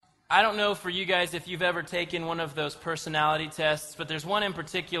I don't know for you guys if you've ever taken one of those personality tests, but there's one in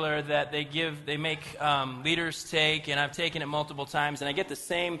particular that they make leaders take, and I've taken it multiple times, and I get the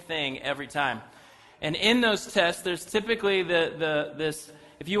same thing every time. And in those tests, there's typically this.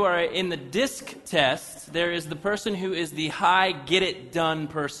 If you are in the DISC test, there is the person who is the high get-it-done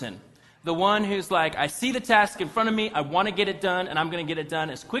person. The one who's like, I see the task in front of me, I want to get it done, and I'm going to get it done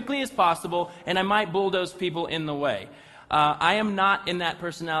as quickly as possible, and I might bulldoze people in the way. I am not in that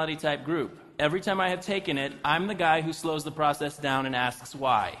personality type group. Every time I have taken it, I'm the guy who slows the process down and asks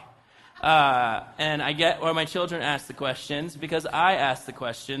why. And I get where my children ask the questions because I ask the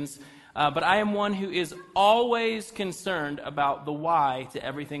questions. But I am one who is always concerned about the why to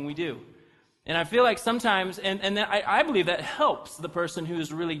everything we do. And I feel like sometimes, and I believe that helps the person who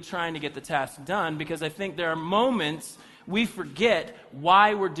is really trying to get the task done, because I think there are moments we forget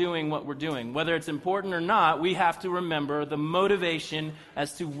why we're doing what we're doing. Whether it's important or not, we have to remember the motivation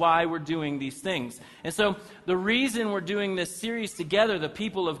as to why we're doing these things. And so the reason we're doing this series together, the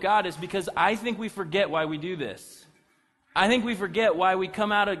people of God, is because I think we forget why we do this. I think we forget why we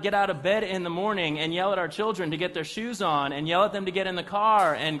get out of bed in the morning and yell at our children to get their shoes on, and yell at them to get in the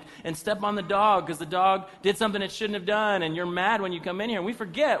car, and step on the dog because the dog did something it shouldn't have done, and you're mad when you come in here. And we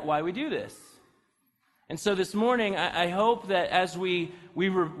forget why we do this. And so this morning, I hope that as we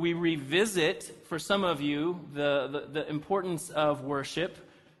revisit, for some of you, the importance of worship,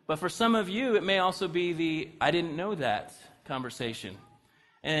 but for some of you, it may also be the I didn't know that conversation.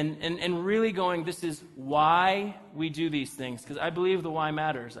 And really going, this is why we do these things, because I believe the why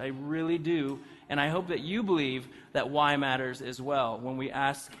matters. I really do. And I hope that you believe that why matters as well when we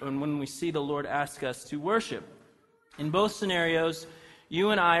ask, and when we see the Lord ask us to worship. In both scenarios,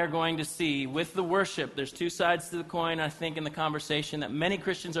 you and I are going to see with the worship, there's two sides to the coin, I think, in the conversation that many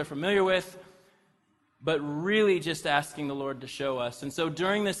Christians are familiar with, but really just asking the Lord to show us. And so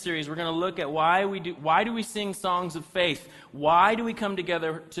during this series, we're going to look at why do we sing songs of faith? Why do we come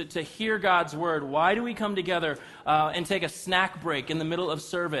together to hear God's word? Why do we come together and take a snack break in the middle of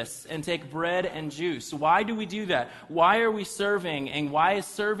service and take bread and juice? Why do we do that? Why are we serving? And why is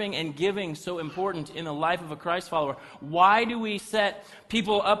serving and giving so important in the life of a Christ follower? Why do we set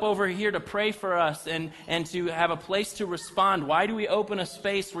people up over here to pray for us and to have a place to respond? Why do we open a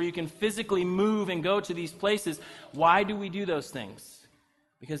space where you can physically move and go to these places? Why do we do those things?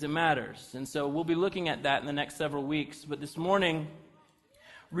 Because it matters. And so we'll be looking at that in the next several weeks. But this morning,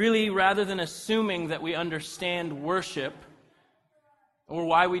 really, rather than assuming that we understand worship, or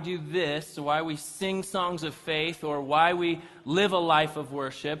why we do this, or why we sing songs of faith, or why we live a life of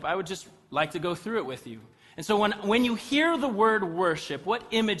worship, I would just like to go through it with you. And so when you hear the word worship, what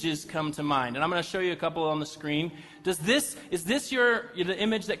images come to mind? And I'm going to show you a couple on the screen. Is this the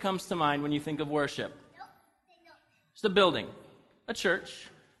image that comes to mind when you think of worship? It's a building, a church.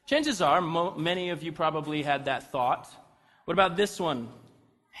 Chances are many of you probably had that thought. What about this one?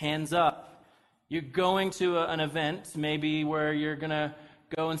 Hands up. You're going to an event maybe where you're going to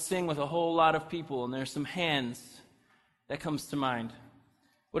go and sing with a whole lot of people, and there's some hands. That comes to mind.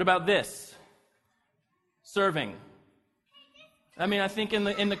 What about this? Serving. I mean, I think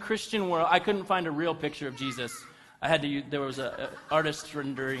in the Christian world, I couldn't find a real picture of Jesus. There was an artist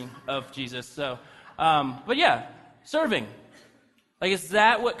rendering of Jesus. So, but yeah, serving. Like, is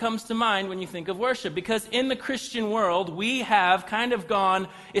that what comes to mind when you think of worship? Because in the Christian world, we have kind of gone,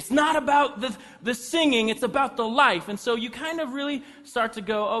 it's not about the singing, it's about the life. And so you kind of really start to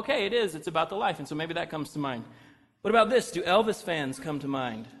go, okay, it's about the life. And so maybe that comes to mind. What about this? Do Elvis fans come to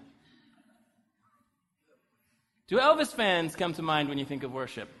mind? Do Elvis fans come to mind when you think of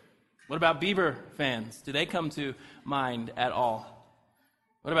worship? What about Bieber fans? Do they come to mind at all?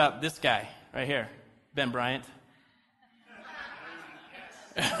 What about this guy right here, Ben Bryant?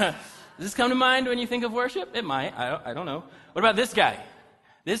 Does this come to mind when you think of worship? It might. I don't know. What about this guy?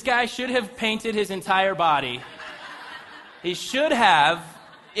 This guy should have painted his entire body. He should have,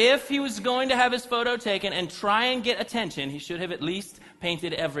 if he was going to have his photo taken and try and get attention, he should have at least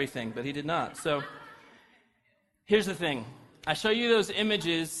painted everything, but he did not. So here's the thing. I show you those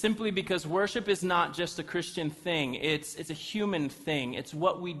images simply because worship is not just a Christian thing. It's a human thing. It's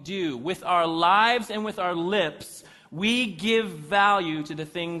what we do. With our lives and with our lips, we give value to the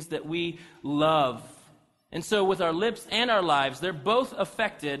things that we love. And so with our lips and our lives, they're both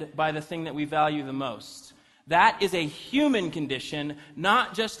affected by the thing that we value the most. That is a human condition,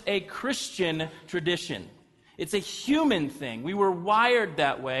 not just a Christian tradition. It's a human thing. We were wired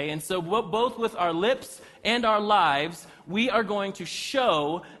that way. And so both with our lips and our lives, we are going to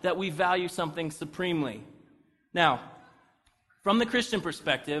show that we value something supremely. Now, From the Christian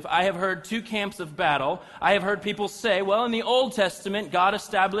perspective, I have heard two camps of battle. I have heard people say, well, in the Old Testament, God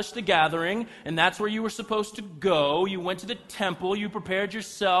established the gathering, and that's where you were supposed to go. You went to the temple, you prepared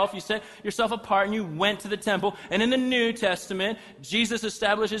yourself, you set yourself apart, and you went to the temple. And in the New Testament, Jesus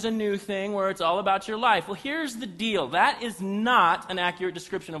establishes a new thing where it's all about your life. Well, here's the deal. That is not an accurate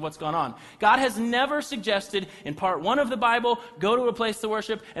description of what's going on. God has never suggested in part 1 of the Bible, go to a place to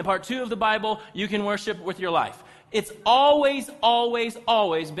worship, and part 2 of the Bible, you can worship with your life. It's always, always,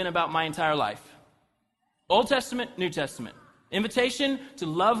 always been about my entire life. Old Testament, New Testament. Invitation to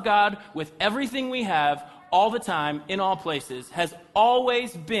love God with everything we have, all the time, in all places, has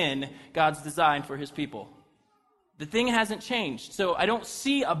always been God's design for his people. The thing hasn't changed. So I don't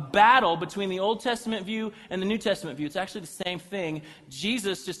see a battle between the Old Testament view and the New Testament view. It's actually the same thing.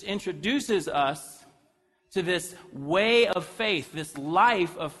 Jesus just introduces us to this way of faith, this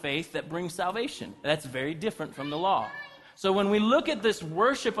life of faith that brings salvation. That's very different from the law. So when we look at this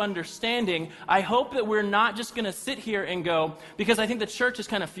worship understanding, I hope that we're not just going to sit here and go, because I think the church has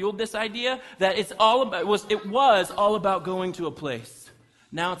kind of fueled this idea that it was all about going to a place.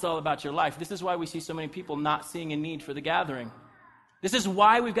 Now it's all about your life. This is why we see so many people not seeing a need for the gathering. This is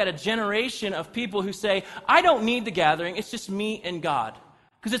why we've got a generation of people who say, I don't need the gathering, it's just me and God.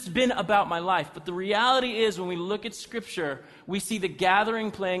 Because it's been about my life. But the reality is, when we look at Scripture, we see the gathering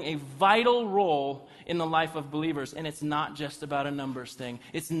playing a vital role in the life of believers. And it's not just about a numbers thing.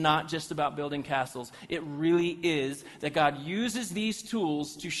 It's not just about building castles. It really is that God uses these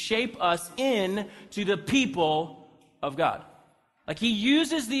tools to shape us into the people of God. Like he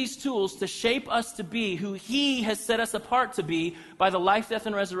uses these tools to shape us to be who he has set us apart to be by the life, death,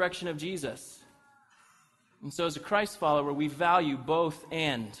 and resurrection of Jesus. And so as a Christ follower, we value both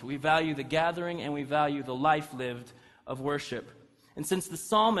and. We value the gathering and we value the life lived of worship. And since the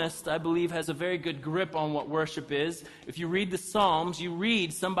psalmist, I believe, has a very good grip on what worship is, if you read the Psalms, you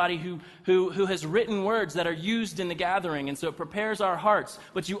read somebody who has written words that are used in the gathering, and so it prepares our hearts.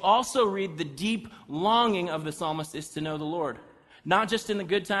 But you also read the deep longing of the psalmist is to know the Lord. Not just in the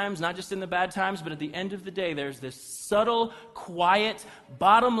good times, not just in the bad times, but at the end of the day, there's this subtle, quiet,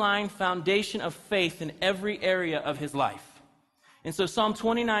 bottom line foundation of faith in every area of his life. And so Psalm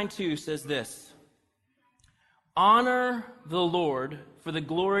 29:2 says this: honor the Lord for the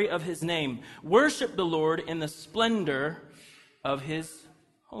glory of his name. Worship the Lord in the splendor of his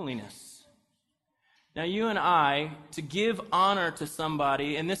holiness. Now you and I, to give honor to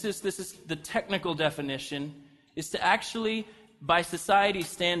somebody, and this is the technical definition, is to actually, by society's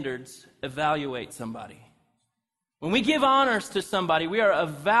standards, evaluate somebody. When we give honors to somebody, we are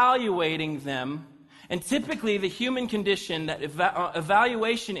evaluating them. And typically, the human condition, that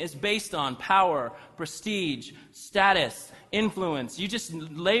evaluation is based on power, prestige, status, influence. You just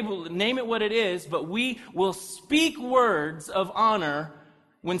name it what it is, but we will speak words of honor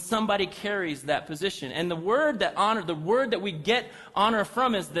when somebody carries that position. And the word that we get honor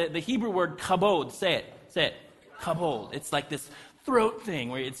from is the Hebrew word kabod. Say it. Kabod. It's like this throat thing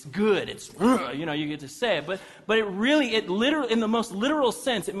where it's good. It's, you get to say it. But it literally, in the most literal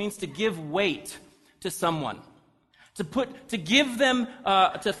sense, it means to give weight to someone. To give them,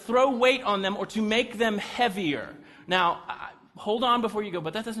 to throw weight on them or to make them heavier. Now, hold on before you go,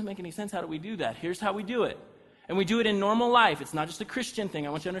 but that doesn't make any sense. How do we do that? Here's how we do it. And we do it in normal life. It's not just a Christian thing. I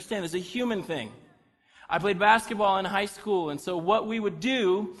want you to understand. It's a human thing. I played basketball in high school, and so what we would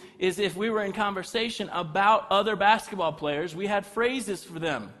do is if we were in conversation about other basketball players, we had phrases for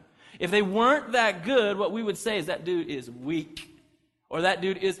them. If they weren't that good, what we would say is, that dude is weak, or that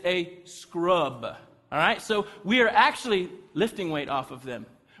dude is a scrub. All right? So we are actually lifting weight off of them.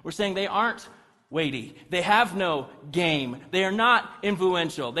 We're saying they aren't weighty. They have no game. They are not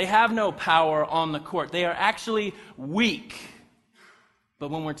influential. They have no power on the court. They are actually weak. But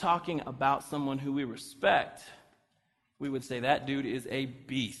when we're talking about someone who we respect, we would say that dude is a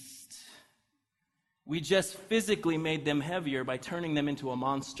beast. We just physically made them heavier by turning them into a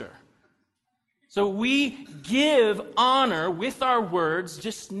monster. So we give honor with our words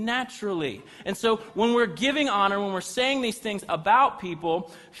just naturally. And so when we're giving honor, when we're saying these things about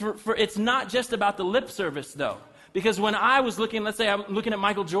people, it's not just about the lip service, though. Because when I was looking, let's say I'm looking at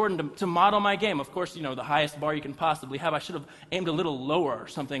Michael Jordan to model my game, of course, the highest bar you can possibly have. I should have aimed a little lower or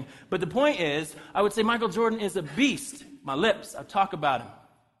something. But the point is, I would say Michael Jordan is a beast. My lips, I talk about him.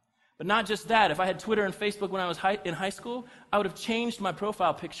 But not just that. If I had Twitter and Facebook when I was in high school, I would have changed my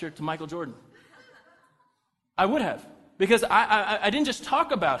profile picture to Michael Jordan. I would have. Because I didn't just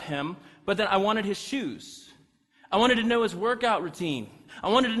talk about him, but then I wanted his shoes. I wanted to know his workout routine. I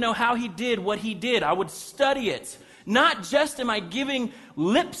wanted to know how he did what he did. I would study it. Not just am I giving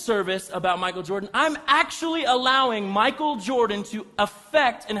lip service about Michael Jordan, I'm actually allowing Michael Jordan to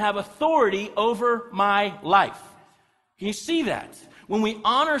affect and have authority over my life. Can you see that? When we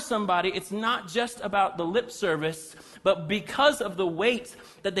honor somebody, it's not just about the lip service, but because of the weight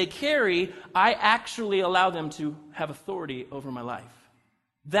that they carry, I actually allow them to have authority over my life.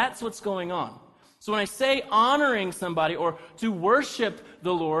 That's what's going on. So when I say honoring somebody or to worship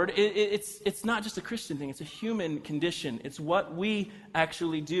the Lord, it's not just a Christian thing. It's a human condition. It's what we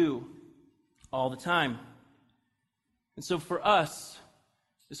actually do all the time. And so for us,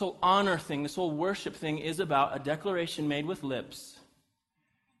 this whole honor thing, this whole worship thing is about a declaration made with lips.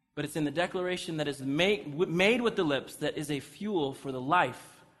 But it's in the declaration that is made with the lips that is a fuel for the life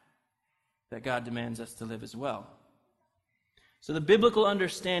that God demands us to live as well. So the biblical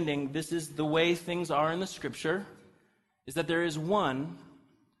understanding, this is the way things are in the Scripture, is that there is one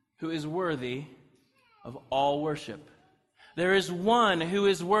who is worthy of all worship. There is one who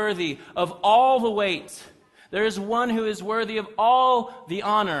is worthy of all the weight. There is one who is worthy of all the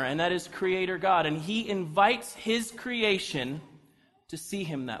honor, and that is Creator God. And He invites His creation to see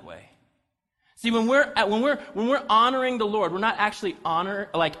Him that way. See, when we're honoring the Lord, we're not actually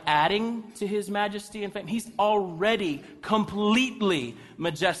adding to His majesty. In fact, He's already completely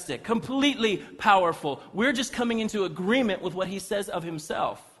majestic, completely powerful. We're just coming into agreement with what He says of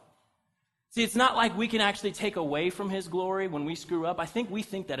Himself. See, it's not like we can actually take away from His glory when we screw up. I think we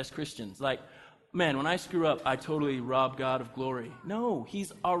think that as Christians. Like, man, when I screw up, I totally rob God of glory. No,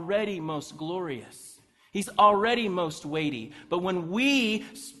 He's already most glorious. He's already most weighty. But when we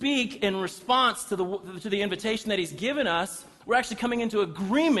speak in response to the invitation that He's given us, we're actually coming into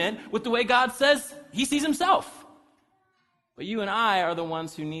agreement with the way God says He sees Himself. But you and I are the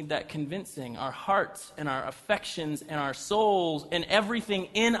ones who need that convincing. Our hearts and our affections and our souls and everything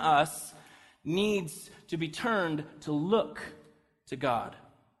in us needs to be turned to look to God.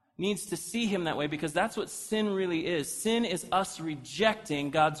 Needs to see Him that way, because that's what sin really is. Sin is us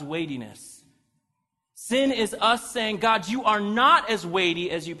rejecting God's weightiness. Sin is us saying, God, you are not as weighty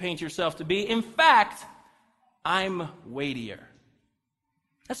as you paint yourself to be. In fact, I'm weightier.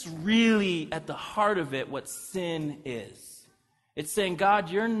 That's really at the heart of it what sin is. It's saying, God,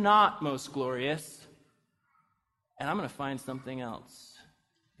 you're not most glorious, and I'm going to find something else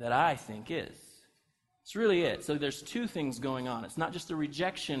that I think is. It's really it. So there's two things going on. It's not just a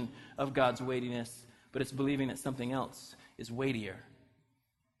rejection of God's weightiness, but it's believing that something else is weightier.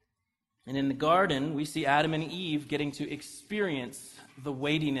 And in the garden, we see Adam and Eve getting to experience the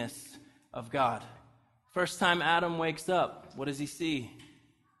weightiness of God. First time Adam wakes up, what does he see?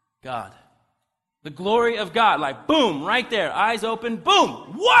 God. The glory of God, like boom, right there, eyes open,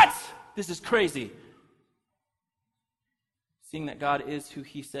 boom, what? This is crazy. Seeing that God is who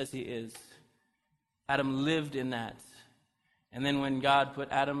He says He is. Adam lived in that. And then when God put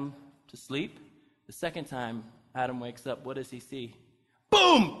Adam to sleep, the second time Adam wakes up, what does he see?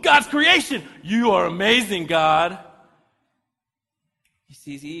 Boom! God's creation! You are amazing, God. He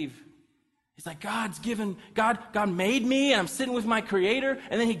sees Eve. He's like, God made me, and I'm sitting with my Creator,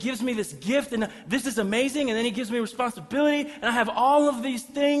 and then He gives me this gift, and this is amazing, and then He gives me responsibility, and I have all of these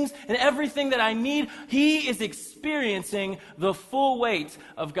things, and everything that I need. He is experiencing the full weight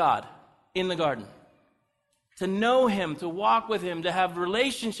of God in the garden. To know Him, to walk with Him, to have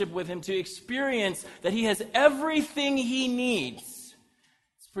relationship with Him, to experience that He has everything He needs.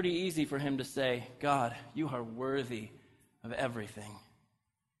 It's pretty easy for him to say, God, you are worthy of everything.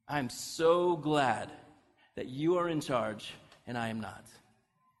 I'm so glad that you are in charge and I am not.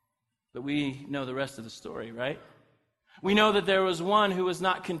 But we know the rest of the story, right? We know that there was one who was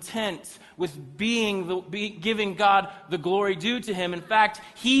not content with giving God the glory due to Him. In fact,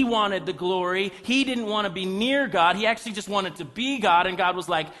 he wanted the glory. He didn't want to be near God. He actually just wanted to be God. And God was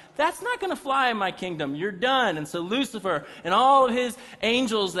like, that's not going to fly in my kingdom. You're done. And so Lucifer and all of his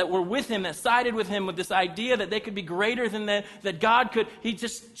angels that were with him, that sided with him with this idea that they could be greater than that God could, he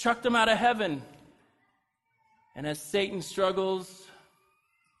just chucked them out of heaven. And as Satan struggles,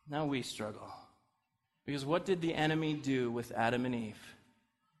 now we struggle. Because what did the enemy do with Adam and Eve?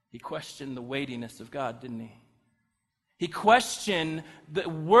 He questioned the weightiness of God, didn't he? He questioned the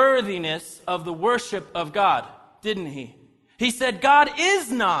worthiness of the worship of God, didn't he? He said, God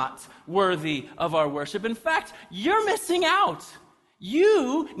is not worthy of our worship. In fact, you're missing out.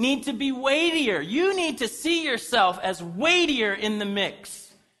 You need to be weightier. You need to see yourself as weightier in the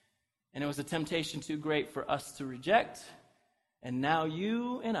mix. And it was a temptation too great for us to reject. And now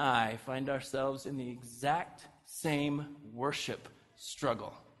you and I find ourselves in the exact same worship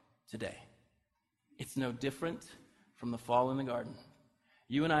struggle today. It's no different from the fall in the garden.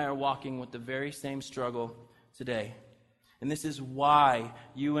 You and I are walking with the very same struggle today. And this is why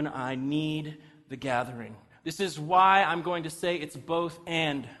you and I need the gathering. This is why I'm going to say it's both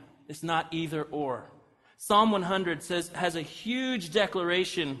and. It's not either or. Psalm 100 has a huge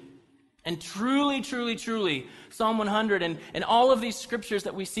declaration. And truly, truly, truly, Psalm 100 and all of these scriptures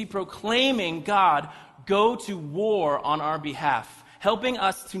that we see proclaiming God go to war on our behalf, helping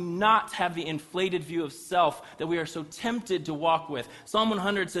us to not have the inflated view of self that we are so tempted to walk with. Psalm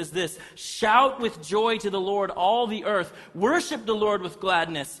 100 says this, "Shout with joy to the Lord, all the earth. Worship the Lord with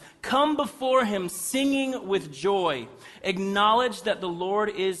gladness. Come before him singing with joy. Acknowledge that the Lord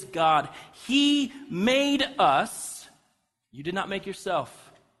is God. He made us. You did not make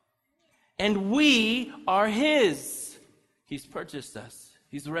yourself. And we are his." He's purchased us.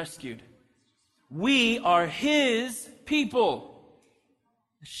 He's rescued. We are his people,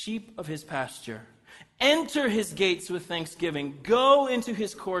 the sheep of his pasture. Enter his gates with thanksgiving. Go into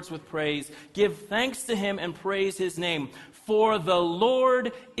his courts with praise. Give thanks to him and praise his name. For the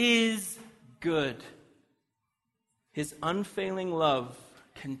Lord is good. His unfailing love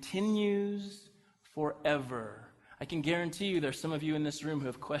continues forever. I can guarantee you there's some of you in this room who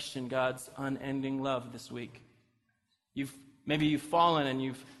have questioned God's unending love this week. Maybe you've fallen and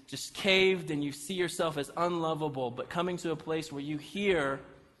you've just caved and you see yourself as unlovable, but coming to a place where you hear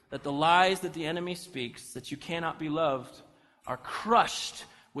that the lies that the enemy speaks, that you cannot be loved, are crushed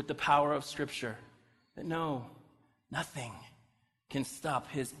with the power of Scripture. That no, nothing can stop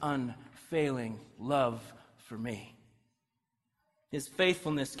his unfailing love for me. His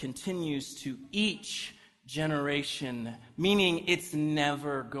faithfulness continues to each generation, meaning it's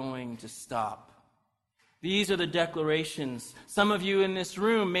never going to stop. These are the declarations. Some of you in this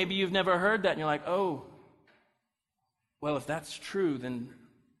room, maybe you've never heard that, and you're like, oh, well, if that's true, then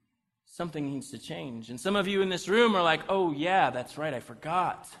something needs to change. And some of you in this room are like, oh, yeah, that's right, I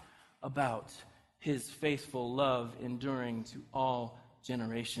forgot about his faithful love enduring to all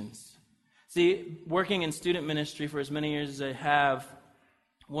generations. See, working in student ministry for as many years as I have,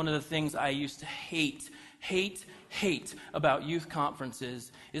 one of the things I used to hate about youth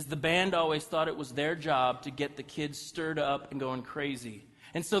conferences is the band always thought it was their job to get the kids stirred up and going crazy.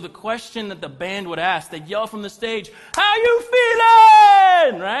 And so the question that the band would ask, they'd yell from the stage, "How you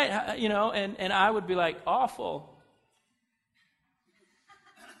feeling?" Right? You know, and I would be like, awful.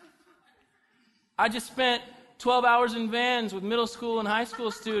 I just spent 12 hours in vans with middle school and high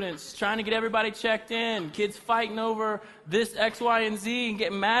school students trying to get everybody checked in. Kids fighting over this X, Y, and Z and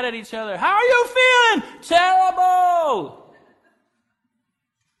getting mad at each other. How are you feeling? Terrible.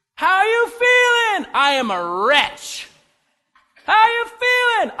 How are you feeling? I am a wretch. How are you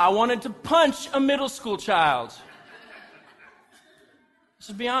feeling? I wanted to punch a middle school child.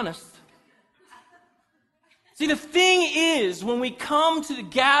 Let's be honest. See, the thing is, when we come to the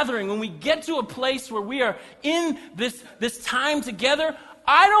gathering, when we get to a place where we are in this time together,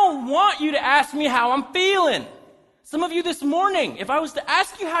 I don't want you to ask me how I'm feeling. Some of you this morning, if I was to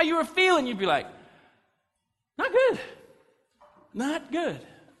ask you how you were feeling, you'd be like, not good. Not good.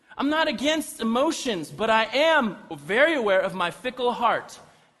 I'm not against emotions, but I am very aware of my fickle heart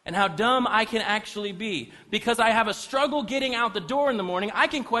and how dumb I can actually be. Because I have a struggle getting out the door in the morning, I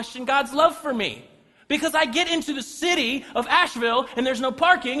can question God's love for me. Because I get into the city of Asheville and there's no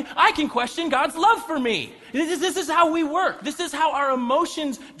parking, I can question God's love for me. This is how we work. This is how our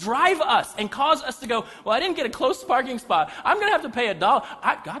emotions drive us and cause us to go, well, I didn't get a close parking spot. I'm going to have to pay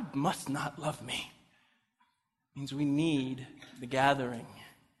 $1. God must not love me. It means we need the gathering.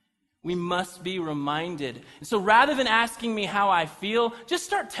 We must be reminded. And so rather than asking me how I feel, just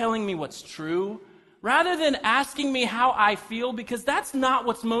start telling me what's true. Rather than asking me how I feel, because that's not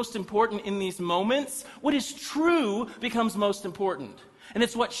what's most important in these moments. What is true becomes most important. And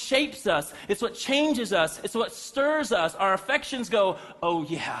it's what shapes us. It's what changes us. It's what stirs us. Our affections go, oh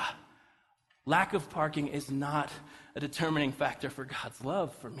yeah, lack of parking is not a determining factor for God's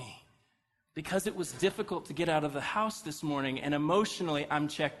love for me. Because it was difficult to get out of the house this morning and emotionally I'm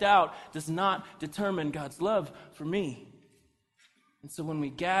checked out does not determine God's love for me. And so when we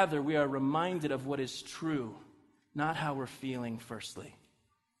gather, we are reminded of what is true, not how we're feeling firstly.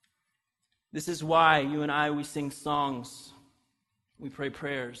 This is why you and I, we sing songs, we pray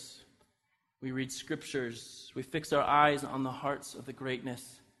prayers, we read scriptures, we fix our eyes on the hearts of the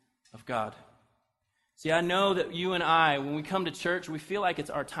greatness of God. See, I know that you and I, when we come to church, we feel like it's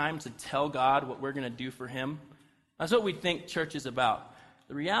our time to tell God what we're going to do for him. That's what we think church is about.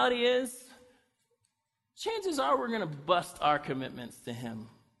 The reality is, chances are we're going to bust our commitments to him.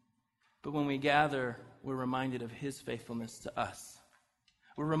 But when we gather, we're reminded of his faithfulness to us.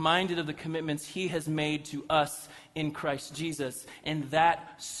 We're reminded of the commitments he has made to us in Christ Jesus. And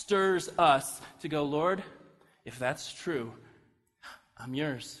that stirs us to go, Lord, If that's true, I'm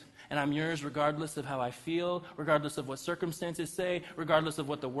yours. And I'm yours regardless of how I feel, regardless of what circumstances say, regardless of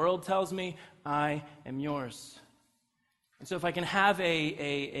what the world tells me. I am yours. And so if I can have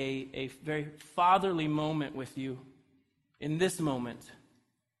a very fatherly moment with you in this moment,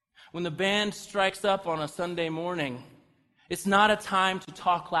 when the band strikes up on a Sunday morning, it's not a time to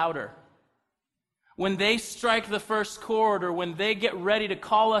talk louder. When they strike the first chord or when they get ready to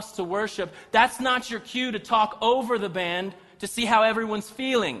call us to worship, that's not your cue to talk over the band to see how everyone's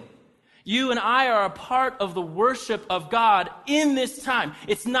feeling. You and I are a part of the worship of God in this time.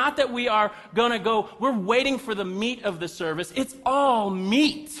 It's not that we are going to we're waiting for the meat of the service. It's all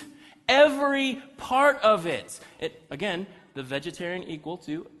meat. Every part of it. Again, the vegetarian equal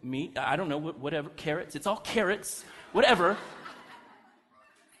to meat. I don't know, whatever, carrots. It's all carrots, whatever.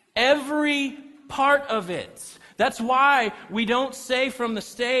 Every part of it. That's why we don't say from the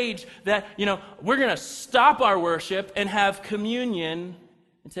stage that, we're going to stop our worship and have communion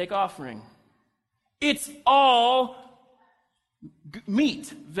and take offering. It's all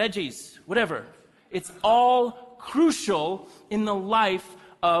meat, veggies, whatever. It's all crucial in the life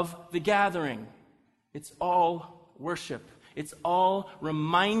of the gathering. It's all worship. It's all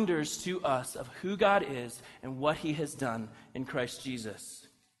reminders to us of who God is and what He has done in Christ Jesus.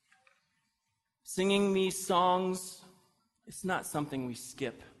 Singing these songs, it's not something we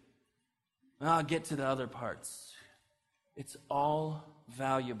skip. I'll get to the other parts. It's all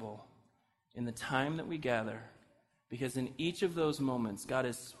valuable in the time that we gather, because in each of those moments, God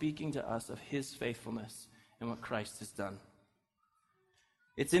is speaking to us of His faithfulness and what Christ has done.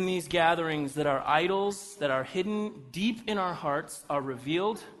 It's in these gatherings that our idols that are hidden deep in our hearts are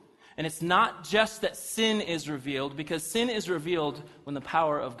revealed. And it's not just that sin is revealed, because sin is revealed when the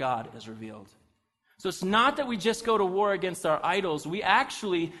power of God is revealed. So it's not that we just go to war against our idols. We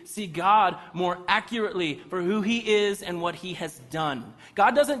actually see God more accurately for who He is and what He has done.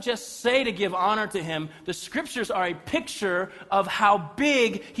 God doesn't just say to give honor to Him. The Scriptures are a picture of how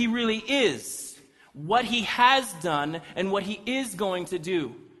big He really is, what He has done, and what He is going to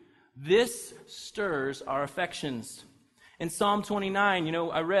do. This stirs our affections. In Psalm 29,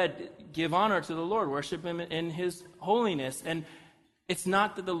 I read, give honor to the Lord, worship Him in His holiness. And it's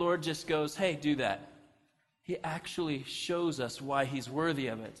not that the Lord just goes, hey, do that. He actually shows us why He's worthy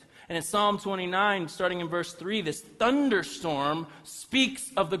of it. And in Psalm 29, starting in verse 3, this thunderstorm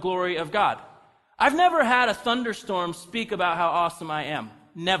speaks of the glory of God. I've never had a thunderstorm speak about how awesome I am.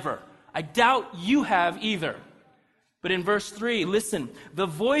 Never. I doubt you have either. But in verse 3, listen. The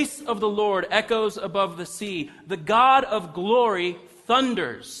voice of the Lord echoes above the sea. The God of glory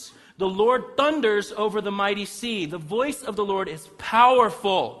thunders. The Lord thunders over the mighty sea. The voice of the Lord is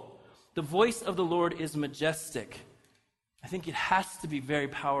powerful. The voice of the Lord is majestic. I think it has to be very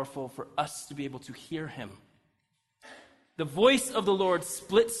powerful for us to be able to hear Him. The voice of the Lord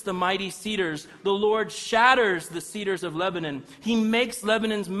splits the mighty cedars. The Lord shatters the cedars of Lebanon. He makes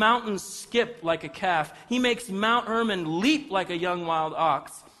Lebanon's mountains skip like a calf. He makes Mount Hermon leap like a young wild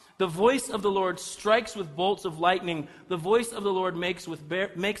ox. The voice of the Lord strikes with bolts of lightning. The voice of the Lord makes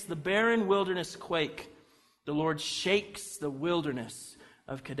the barren wilderness quake. The Lord shakes the wilderness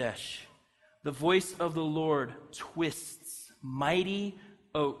of Kadesh. The voice of the Lord twists mighty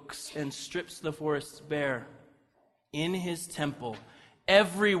oaks and strips the forests bare. In His temple,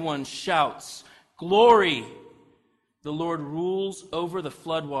 everyone shouts, glory! The Lord rules over the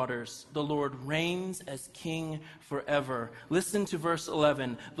floodwaters. The Lord reigns as king forever. Listen to verse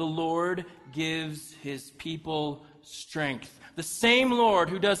 11. The Lord gives His people strength. The same Lord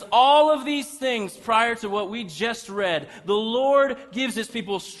who does all of these things prior to what we just read. The Lord gives His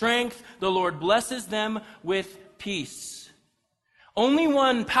people strength. The Lord blesses them with peace. Only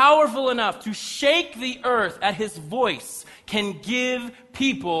one powerful enough to shake the earth at His voice can give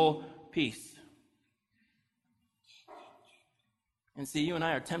people peace. And see, you and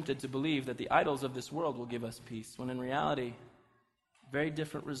I are tempted to believe that the idols of this world will give us peace, when in reality, very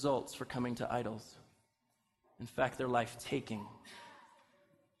different results for coming to idols. In fact, they're life-taking.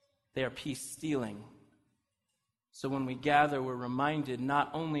 They are peace-stealing. So when we gather, we're reminded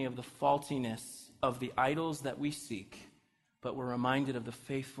not only of the faultiness of the idols that we seek, but we're reminded of the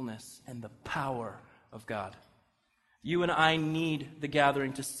faithfulness and the power of God. You and I need the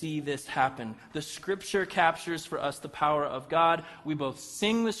gathering to see this happen. The Scripture captures for us the power of God. We both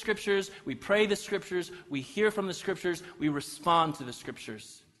sing the Scriptures, we pray the Scriptures, we hear from the Scriptures, we respond to the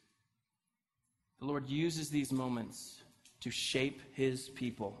Scriptures. The Lord uses these moments to shape His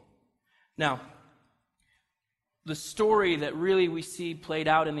people. Now, the story that really we see played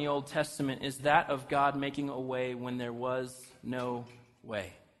out in the Old Testament is that of God making a way when there was no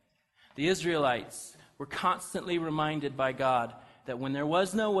way. The Israelites we're constantly reminded by God that when there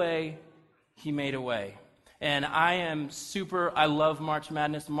was no way, He made a way. And I love March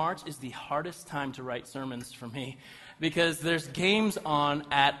Madness. March is the hardest time to write sermons for me because there's games on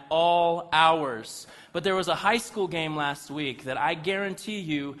at all hours. But there was a high school game last week that I guarantee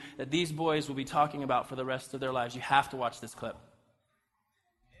you that these boys will be talking about for the rest of their lives. You have to watch this clip.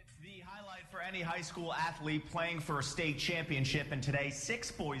 It's the highlight for any high school athlete playing for a state championship. And today,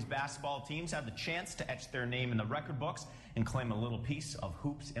 6 boys basketball teams had the chance to etch their name in the record books and claim a little piece of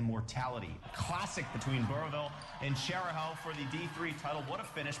hoops immortality. A classic between Burrillville and Chariho for the D3 title. What a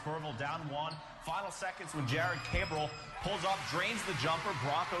finish. Burrillville down 1. Final seconds when Jared Cabral pulls up, drains the jumper.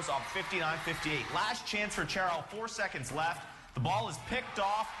 Broncos up 59-58. Last chance for Chariho. 4 seconds left. The ball is picked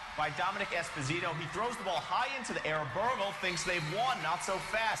off by Dominic Esposito. He throws the ball high into the air. Burrillville thinks they've won. Not so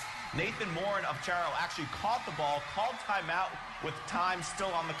fast. Nathan Morin of Chariho actually caught the ball, called timeout with time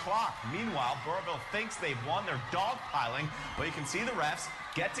still on the clock. Meanwhile, Burrillville thinks they've won. They're dogpiling, but you can see the refs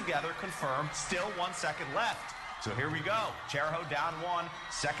get together, confirm, still 1 second left. So here we go. Chariho down 1,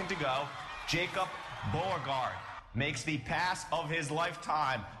 second to go. Jacob Beauregard makes the pass of his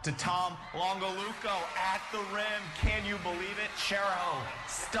lifetime to Tom Longaluco at the rim. Can you believe it? Chariho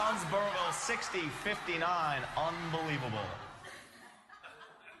stuns Burrillville 60-59. Unbelievable.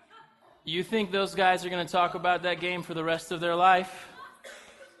 You think those guys are going to talk about that game for the rest of their life?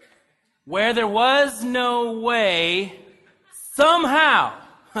 Where there was no way, somehow,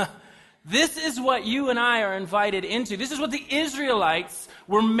 this is what you and I are invited into. This is what the Israelites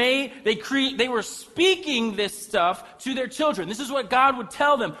were made. They were speaking this stuff to their children. This is what God would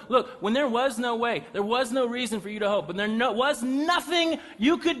tell them. Look, when there was no way, there was no reason for you to hope, and there was nothing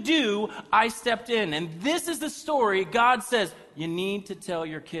you could do, I stepped in. And this is the story God says, you need to tell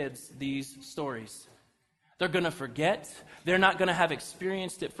your kids these stories. They're going to forget. They're not going to have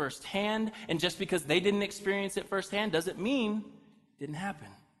experienced it firsthand. And just because they didn't experience it firsthand doesn't mean it didn't happen.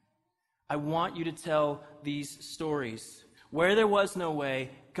 I want you to tell these stories. Where there was no way,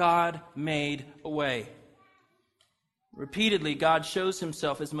 God made a way. Repeatedly, God shows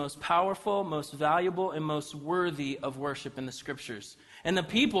himself as most powerful, most valuable, and most worthy of worship in the scriptures. And the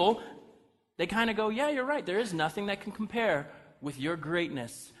people, they kind of go, yeah, you're right. There is nothing that can compare with your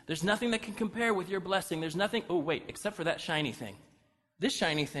greatness. There's nothing that can compare with your blessing. There's nothing, except for that shiny thing. This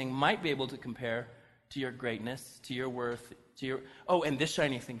shiny thing might be able to compare to your greatness, to your worth, and this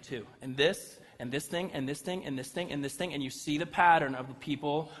shiny thing too. And this thing, and this thing, and this thing, and this thing. And you see the pattern of the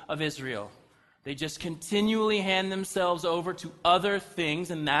people of Israel. They just continually hand themselves over to other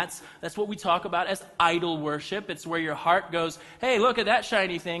things, and that's what we talk about as idol worship. It's where your heart goes, hey, look at that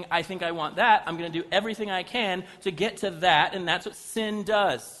shiny thing. I think I want that. I'm going to do everything I can to get to that, and that's what sin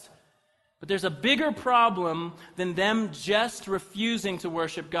does. But there's a bigger problem than them just refusing to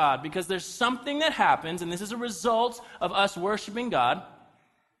worship God, because there's something that happens, and this is a result of us worshiping God,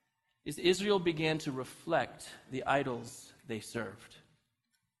 is Israel began to reflect the idols they served.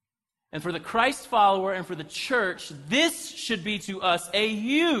 And for the Christ follower and for the church, this should be to us a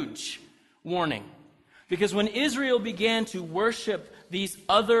huge warning. Because when Israel began to worship these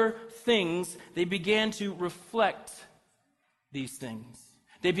other things, they began to reflect these things.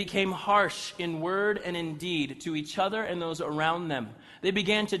 They became harsh in word and in deed to each other and those around them. They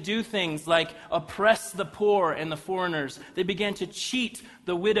began to do things like oppress the poor and the foreigners. They began to cheat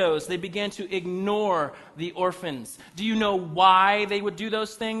the widows. They began to ignore the orphans. Do you know why they would do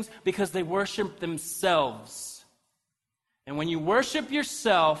those things? Because they worshiped themselves. And when you worship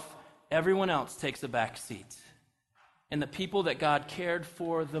yourself, everyone else takes a back seat. And the people that God cared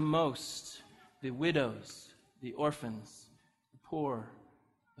for the most, the widows, the orphans, the poor,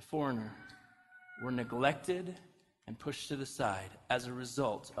 the foreigner, were neglected and pushed to the side as a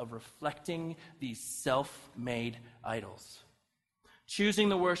result of reflecting these self-made idols. Choosing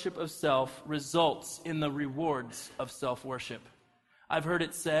the worship of self results in the rewards of self-worship. I've heard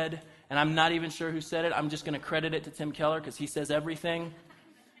it said, and I'm not even sure who said it. I'm just going to credit it to Tim Keller because he says everything.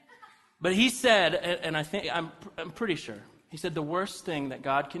 But he said, and I'm pretty sure, he said the worst thing that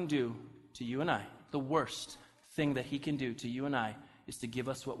God can do to you and I, the worst thing that he can do to you and I, is to give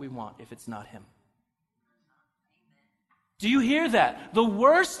us what we want if it's not him. Do you hear that? The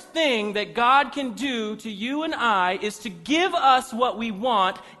worst thing that God can do to you and I is to give us what we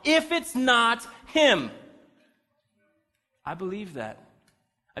want if it's not him. I believe that.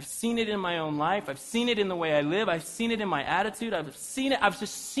 I've seen it in my own life. I've seen it in the way I live. I've seen it in my attitude. I've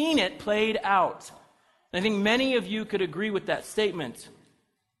just seen it played out. And I think many of you could agree with that statement.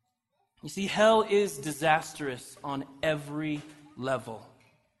 You see, hell is disastrous on every level.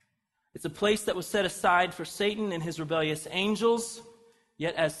 It's a place that was set aside for Satan and his rebellious angels,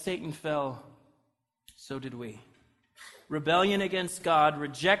 yet as Satan fell, so did we. Rebellion against God,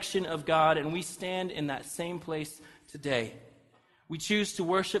 rejection of God, and we stand in that same place today. We choose to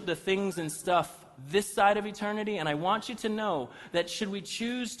worship the things and stuff this side of eternity, and I want you to know that should we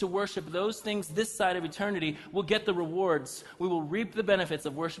choose to worship those things this side of eternity, we'll get the rewards. We will reap the benefits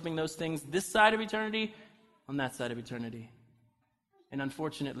of worshiping those things this side of eternity on that side of eternity. And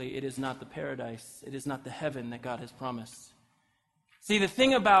unfortunately, it is not the paradise, it is not the heaven that God has promised. See, the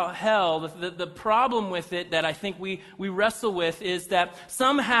thing about hell, the problem with it that I think we wrestle with is that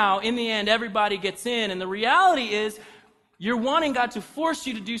somehow, in the end, everybody gets in. And the reality is, you're wanting God to force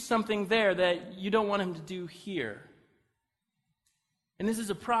you to do something there that you don't want Him to do here. And this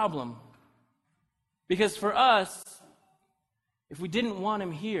is a problem. Because for us, if we didn't want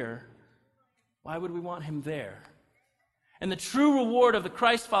Him here, why would we want Him there? And the true reward of the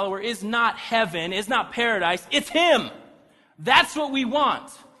Christ follower is not heaven, is not paradise, it's Him. That's what we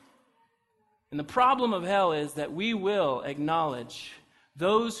want. And the problem of hell is that we will acknowledge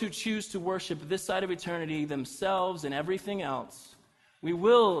those who choose to worship this side of eternity, themselves and everything else. We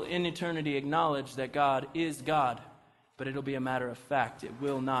will in eternity acknowledge that God is God, but it'll be a matter of fact. It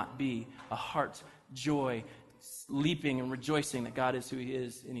will not be a heart joy, leaping and rejoicing that God is who He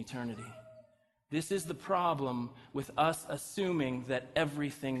is in eternity. This is the problem with us assuming that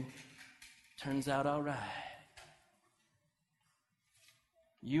everything turns out all right.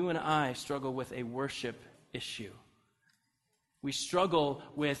 You and I struggle with a worship issue. We struggle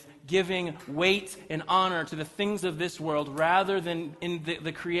with giving weight and honor to the things of this world rather than in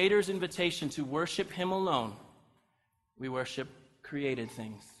the Creator's invitation to worship Him alone. We worship created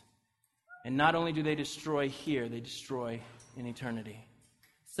things. And not only do they destroy here, they destroy in eternity.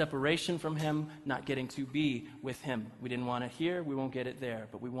 Separation from Him, not getting to be with Him. We didn't want it here, we won't get it there.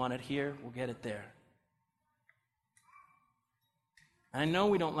 But we want it here, we'll get it there. I know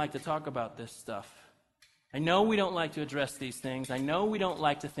we don't like to talk about this stuff. I know we don't like to address these things. I know we don't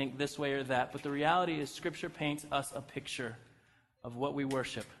like to think this way or that. But the reality is Scripture paints us a picture of what we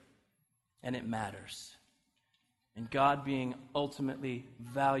worship. And it matters. And God being ultimately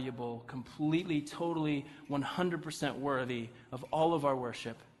valuable, completely, totally, 100% worthy of all of our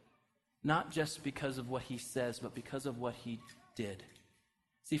worship. Not just because of what He says, but because of what He did.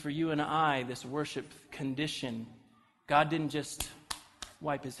 See, for you and I, this worship condition, God didn't just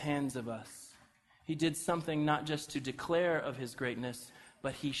wipe His hands of us. He did something not just to declare of His greatness,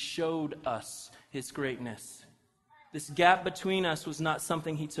 but He showed us His greatness. This gap between us was not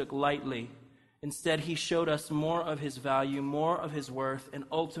something He took lightly. Instead, He showed us more of His value, more of His worth, and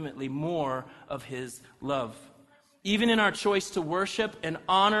ultimately more of His love. Even in our choice to worship and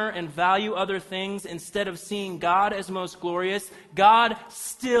honor and value other things, instead of seeing God as most glorious, God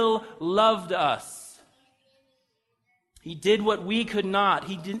still loved us. He did what we could not.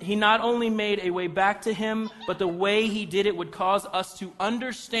 He not only made a way back to Him, but the way He did it would cause us to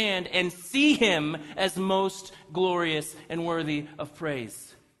understand and see Him as most glorious and worthy of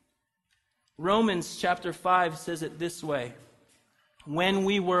praise. Romans chapter 5 says it this way: when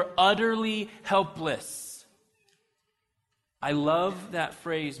we were utterly helpless. I love that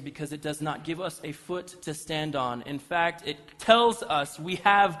phrase because it does not give us a foot to stand on. In fact, it tells us we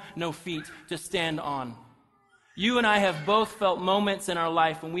have no feet to stand on. You and I have both felt moments in our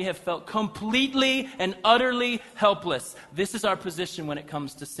life when we have felt completely and utterly helpless. This is our position when it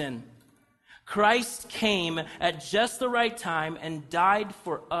comes to sin. Christ came at just the right time and died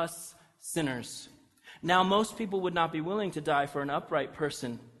for us sinners. Now, most people would not be willing to die for an upright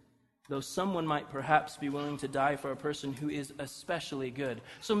person, though someone might perhaps be willing to die for a person who is especially good.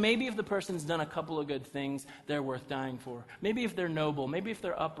 So maybe if the person's done a couple of good things, they're worth dying for. Maybe if they're noble, maybe if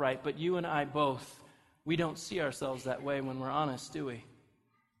they're upright, but you and I both, we don't see ourselves that way when we're honest, do we?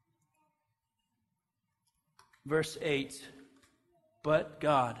 Verse 8, but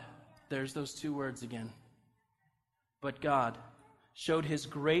God, there's those two words again. But God showed His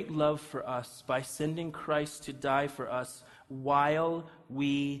great love for us by sending Christ to die for us while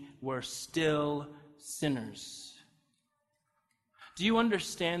we were still sinners. Do you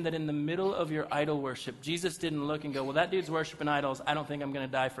understand that in the middle of your idol worship, Jesus didn't look and go, well, that dude's worshiping idols. I don't think I'm going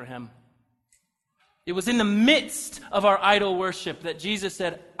to die for him. It was in the midst of our idol worship that Jesus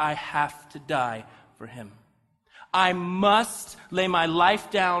said, I have to die for him. I must lay my life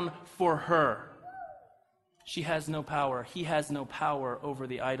down for her. She has no power. He has no power over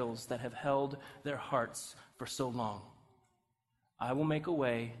the idols that have held their hearts for so long. I will make a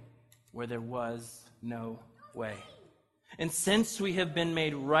way where there was no way. And since we have been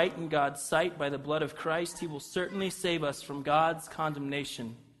made right in God's sight by the blood of Christ, He will certainly save us from God's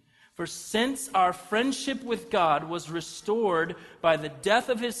condemnation. For since our friendship with God was restored by the death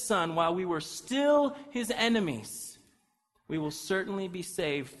of his Son while we were still his enemies, we will certainly be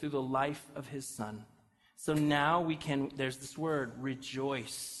saved through the life of his Son. So now we can, there's this word,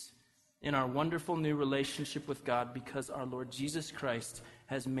 rejoice in our wonderful new relationship with God because our Lord Jesus Christ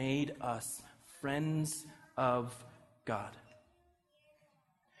has made us friends of God.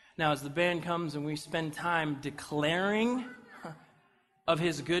 Now, as the band comes and we spend time declaring of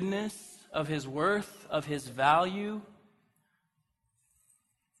his goodness, of his worth, of his value,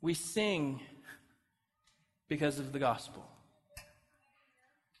 we sing because of the gospel.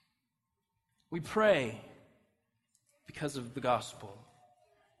 We pray because of the gospel.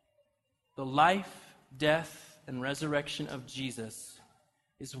 The life, death, and resurrection of Jesus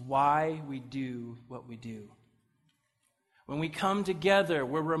is why we do what we do. When we come together,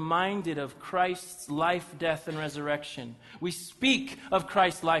 we're reminded of Christ's life, death, and resurrection. We speak of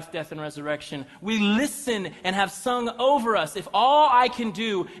Christ's life, death, and resurrection. We listen and have sung over us. If all I can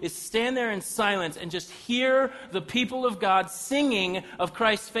do is stand there in silence and just hear the people of God singing of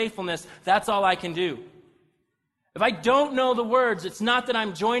Christ's faithfulness, that's all I can do. If I don't know the words, it's not that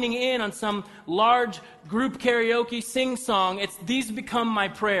I'm joining in on some large group karaoke sing-song. These become my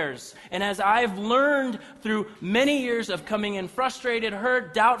prayers. And as I've learned through many years of coming in frustrated,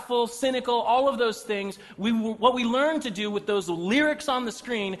 hurt, doubtful, cynical, all of those things, what we learn to do with those lyrics on the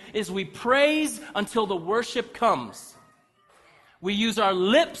screen is we praise until the worship comes. We use our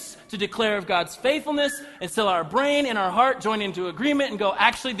lips to declare of God's faithfulness until our brain and our heart join into agreement and go,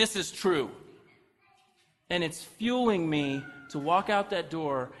 actually, this is true. And it's fueling me to walk out that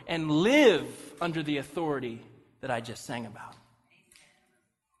door and live under the authority that I just sang about.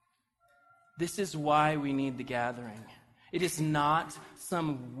 This is why we need the gathering. It is not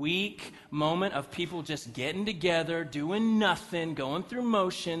some weak moment of people just getting together, doing nothing, going through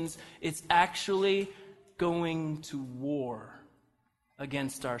motions. It's actually going to war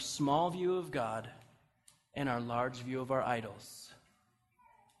against our small view of God and our large view of our idols.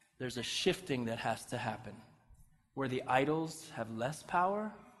 There's a shifting that has to happen where the idols have less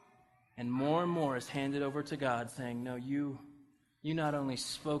power and more is handed over to God saying, no, you not only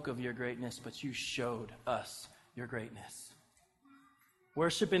spoke of your greatness, but you showed us your greatness.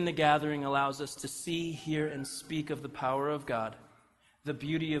 Worship in the gathering allows us to see, hear, and speak of the power of God, the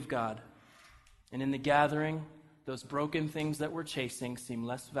beauty of God. And in the gathering, those broken things that we're chasing seem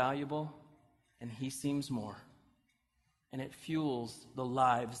less valuable, and he seems more. And it fuels the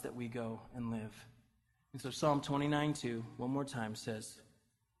lives that we go and live. And so Psalm 29:2, one more time, says,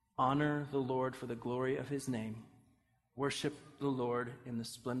 honor the Lord for the glory of his name. Worship the Lord in the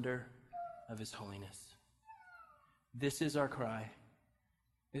splendor of his holiness. This is our cry.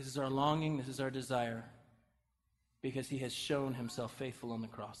 This is our longing. This is our desire. Because he has shown himself faithful on the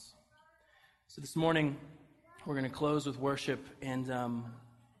cross. So this morning, we're going to close with worship. And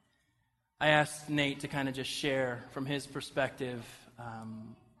I asked Nate to kind of just share from his perspective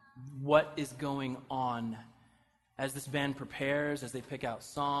what is going on as this band prepares, as they pick out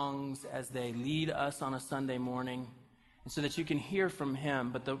songs, as they lead us on a Sunday morning, and so that you can hear from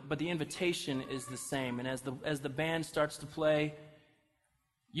him. But the invitation is the same. And as the band starts to play,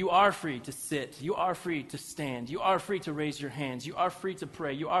 you are free to sit. You are free to stand. You are free to raise your hands. You are free to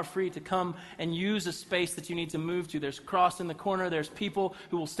pray. You are free to come and use a space that you need to move to. There's a cross in the corner. There's people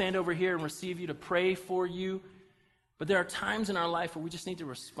who will stand over here and receive you to pray for you. But there are times in our life where we just need to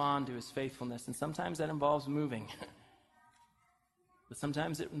respond to his faithfulness. And sometimes that involves moving. But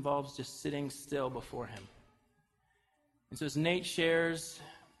sometimes it involves just sitting still before him. And so as Nate shares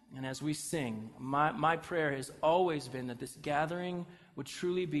and as we sing, my prayer has always been that this gathering would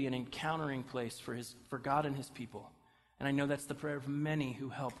truly be an encountering place for God and his people. And I know that's the prayer of many who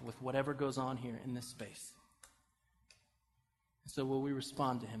help with whatever goes on here in this space. So will we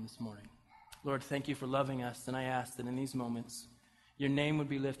respond to him this morning? Lord, thank you for loving us, and I ask that in these moments, your name would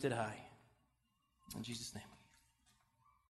be lifted high. In Jesus' name.